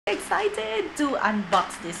Excited to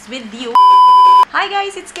unbox this with you. Hi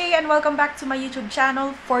guys, it's Kay and welcome back to my YouTube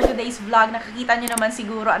channel. For today's vlog, nakikita nyo naman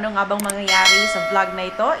siguro ano nga bang mangyayari sa vlog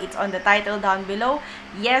na ito. It's on the title down below.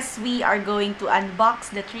 Yes, we are going to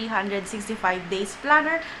unbox the 365 Days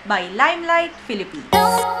Planner by LIMELIGT Philippines.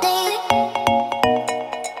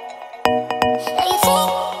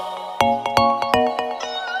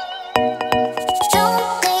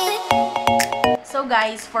 So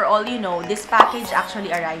guys, for all you know, this package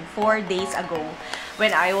actually arrived 4 days ago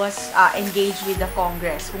when I was engaged with the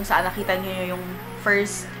Congress, kung saan nakita nyo yung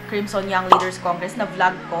first Crimson Young Leaders Congress na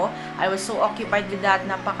vlog ko. I was so occupied with that,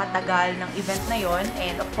 napakatagal ng event na yon,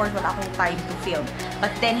 and of course wala akong time to film.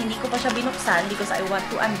 But then hindi ko pa siya binuksan because I want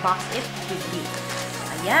to unbox it with you.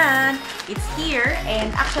 Ayan, it's here,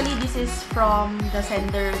 and actually this is from the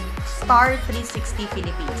sender Star 360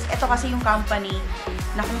 Philippines. Ito kasi yung company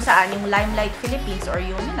na kung saan yung LIMELIGT Philippines or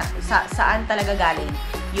yung saan talaga galing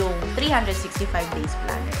yung 365 Days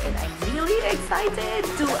Planner. And I'm really excited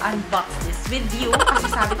to unbox this with you kasi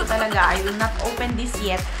sabi ko talaga I will not open this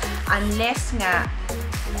yet unless nga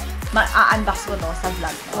ma-unbox ko no sa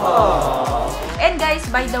vlog. And guys,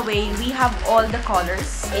 by the way, we have all the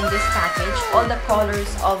colors in this package. All the colors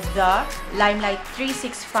of the LIMELIGT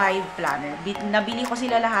 365 planner. Nabili ko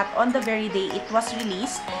sila lahat on the very day it was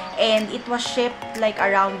released, and it was shipped like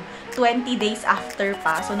around 20 days after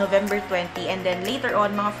pa. So, November 20. And then, later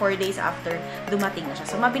on, mga 4 days after, dumating na siya.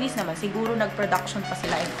 So, mabilis naman. Siguro, nag-production pa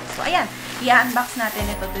sila. So, ayan. I-unbox natin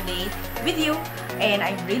ito today with you. And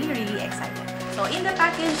I'm really, really excited. So, in the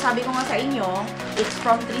package, sabi ko nga sa inyo, it's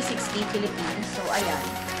from 360 Philippines. So, ayan.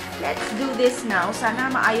 Let's do this now. Sana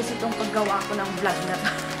maayos itong paggawa ko ng vlog na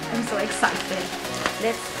to. I'm so excited.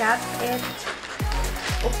 Let's cut it.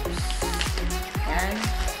 Oops. Ayan.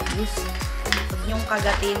 Huwag niyong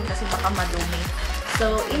kagatin kasi baka madumi.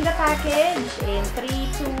 So, in the package, in 3,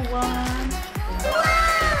 2, 1.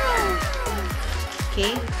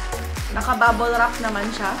 Okay. Naka-bubble wrap naman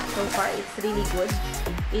siya. So far, it's really good.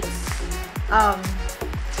 It's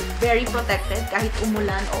very protected kahit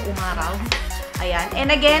umulan o umaraw. Ayan.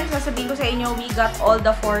 And again, sasabihin ko sa inyo, we got all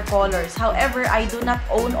the 4 colors. However, I do not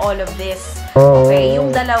own all of this. Okay?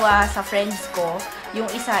 Yung dalawa sa friends ko,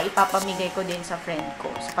 yung isa ipapamigay ko din sa friend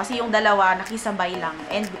ko. So, kasi yung dalawa nakisabay lang.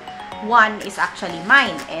 And one is actually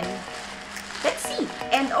mine. And let's see.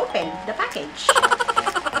 And open the package.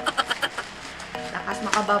 Lakas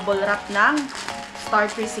makabubble wrap ng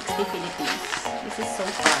Star 360 Philippines. This is so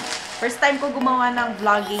fun. First time ko gumawa ng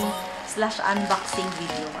vlogging/unboxing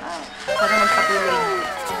video. Wow. Sana magpatuloy.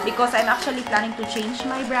 Because I'm actually planning to change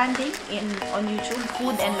my branding on YouTube,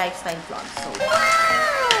 food and lifestyle vlogs. So, ayan.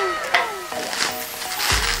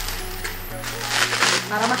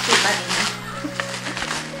 Para makita ninyo.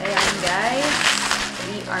 Ayan guys.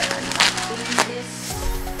 We are unboxing this.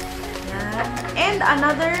 Ayan. And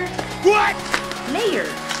another layer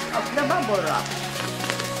of the bubble wrap.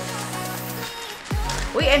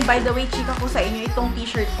 Uy, and by the way, chika ko sa inyo, itong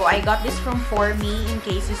t-shirt ko, I got this from For Me in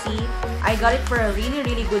KCC. I got it for a really,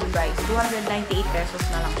 really good price. 298 pesos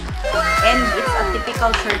na lang siya. And it's a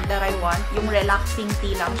typical shirt that I want. Yung relaxing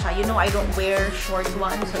tee lang siya. You know, I don't wear short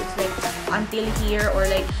ones. So, it's like until here or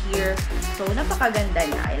like here. So, napakaganda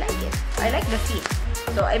niya. I like it. I like the fit.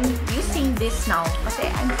 So, I'm using this now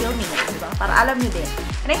kasi I'm filming it, diba? Para alam nyo din.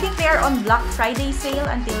 And I think they are on Black Friday sale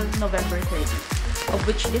until November 30. Of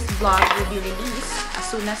which this vlog will be released as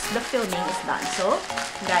soon as the filming is done. So,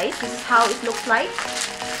 guys, this is how it looks like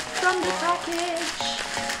from the package.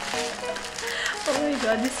 Oh my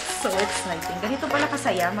god, this is so exciting. Ganito pala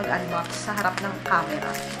kasaya mag-unbox sa harap ng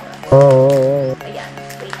camera. Ayan,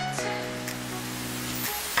 wait.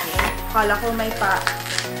 Okay. Kala ko may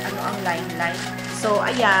ang LIMELIGT. So,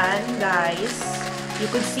 ayan, guys. You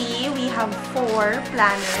could see we have 4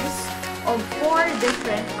 planners of 4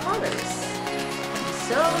 different colors.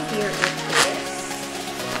 So, here it is.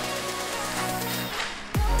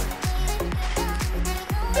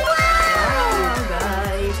 Wow,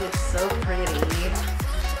 guys, it's so pretty.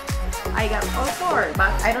 I got all 4,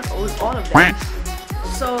 but I don't own all of them.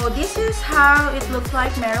 So, this is how it looks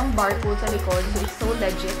like. Merong barcode sa likod, so it's so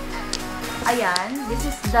legit. Ayan, this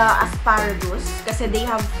is the asparagus kasi they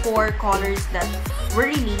have 4 colors that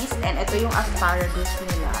were released, and ito yung asparagus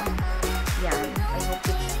nila. Yan, I hope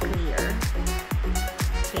it's clear.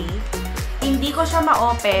 Okay. Hindi ko siya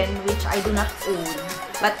ma-open, which I do not own.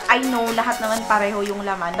 But I know lahat naman pareho yung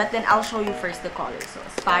laman. But then I'll show you first the colors. So,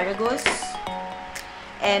 asparagus.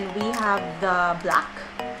 And we have the black.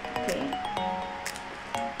 Okay.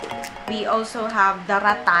 We also have the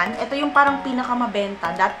rattan. Ito yung parang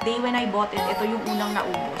pinakamabenta. That day when I bought it, ito yung unang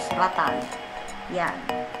naubos. Rattan. Yan.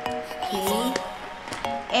 Okay.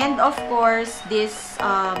 And of course, this,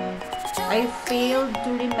 I failed to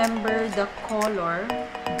remember the color,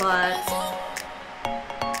 but,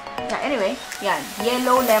 yeah, anyway, yan,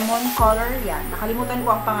 yellow lemon color, yan, nakalimutan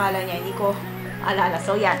ko ang pangalan niya, hindi ko alala.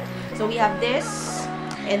 So, yan, so we have this,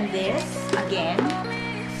 and this, again,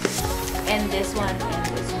 and this one, and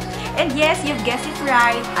this one. And yes, you've guessed it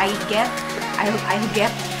right, I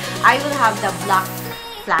will have the black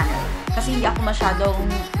flannel. Kasi hindi ako masyadong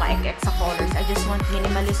ma-ek sa colors. I just want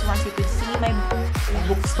minimalist ones. You could see my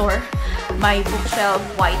bookstore. My bookshelf,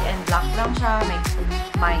 white and black lang siya.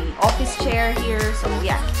 My office chair here. So,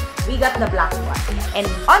 yeah. We got the black one. And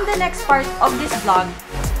on the next part of this vlog,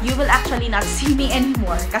 you will actually not see me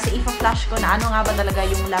anymore. Kasi ipa-flash ko na ano nga ba talaga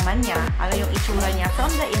yung laman niya. Ano yung itsura niya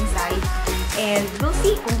from the inside. And we'll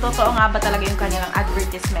see kung totoo nga ba talaga yung kanilang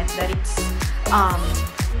advertisement that it's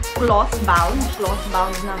cloth bound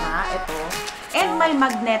na nga, ito. And may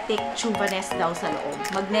magnetic chuvanes daw sa loob.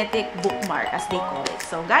 Magnetic bookmark, as they call it.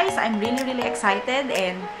 So, guys, I'm really, really excited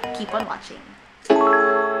and keep on watching.